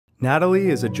Natalie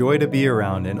is a joy to be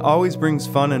around and always brings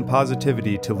fun and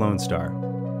positivity to Lone Star.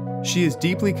 She is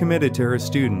deeply committed to her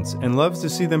students and loves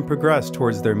to see them progress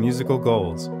towards their musical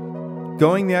goals.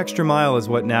 Going the extra mile is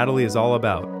what Natalie is all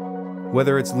about.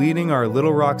 Whether it's leading our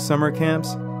Little Rock summer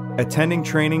camps, attending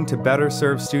training to better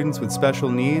serve students with special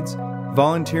needs,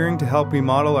 volunteering to help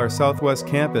remodel our Southwest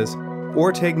campus,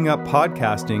 or taking up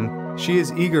podcasting, she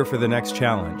is eager for the next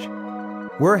challenge.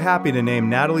 We're happy to name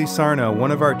Natalie Sarno one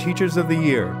of our Teachers of the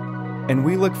Year, and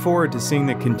we look forward to seeing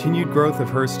the continued growth of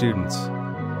her students.